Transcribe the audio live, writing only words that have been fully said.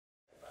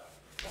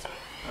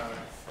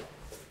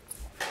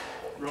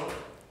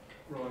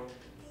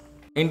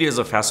India is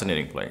a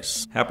fascinating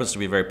place. Happens to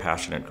be a very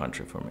passionate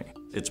country for me.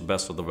 It's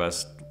best of the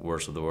best,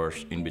 worst of the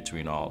worst, in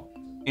between all.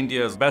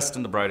 India is best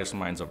and the brightest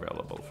minds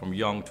available. From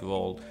young to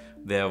old,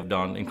 they have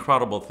done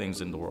incredible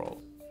things in the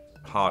world.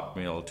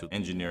 Hotmail to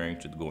engineering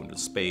to going to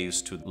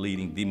space to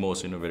leading the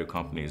most innovative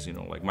companies,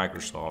 like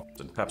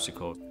Microsoft and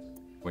PepsiCo.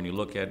 When you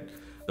look at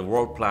the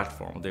world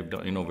platform, they've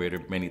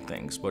innovated many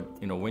things. But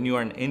when you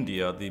are in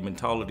India, the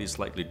mentality is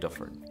slightly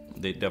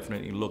different. They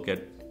definitely look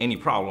at any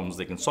problems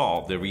they can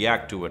solve. They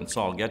react to it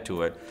and get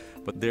to it.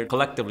 But they're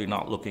collectively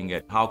not looking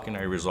at how can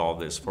I resolve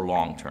this for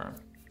long term.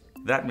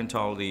 That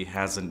mentality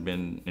hasn't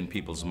been in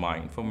people's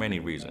mind for many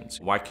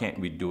reasons. Why can't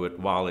we do it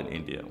while in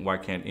India? Why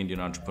can't Indian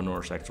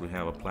entrepreneurs actually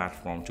have a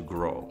platform to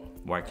grow?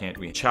 Why can't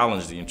we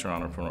challenge the Indian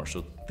entrepreneurs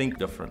to think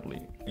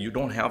differently? You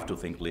don't have to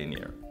think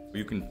linear.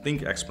 You can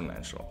think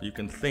exponential. You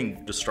can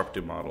think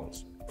disruptive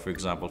models. For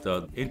example,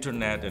 the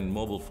internet and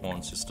mobile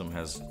phone system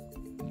has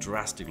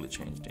drastically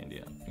changed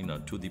India,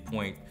 to the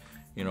point,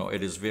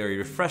 it is very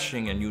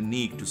refreshing and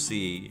unique to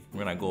see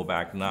when I go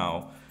back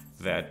now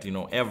that,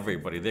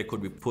 everybody, they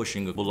could be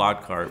pushing a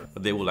bullock cart,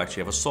 but they will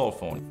actually have a cell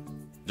phone.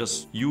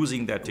 Just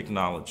using that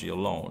technology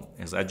alone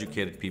has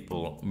educated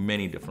people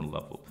many different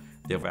levels.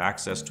 They have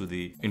access to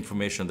the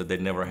information that they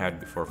never had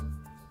before.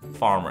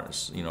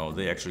 Farmers,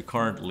 they actually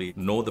currently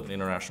know the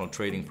international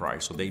trading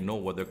price, so they know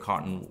what their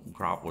cotton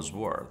crop was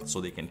worth, so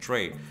they can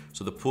trade.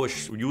 So the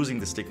push using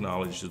this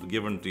technology to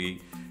give the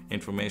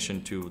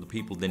information to the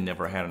people they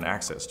never had an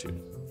access to.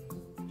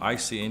 I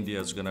see India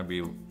is going to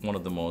be one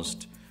of the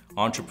most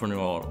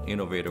entrepreneurial,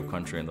 innovative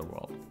country in the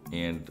world,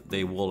 and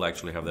they will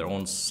actually have their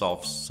own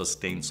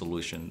self-sustained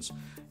solutions.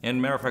 And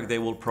matter of fact, they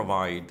will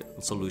provide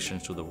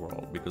solutions to the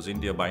world because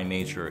India by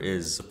nature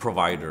is a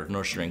provider,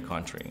 nurturing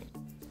country.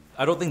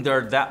 I don't think there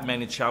are that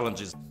many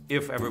challenges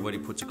if everybody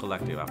puts a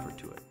collective effort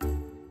to it.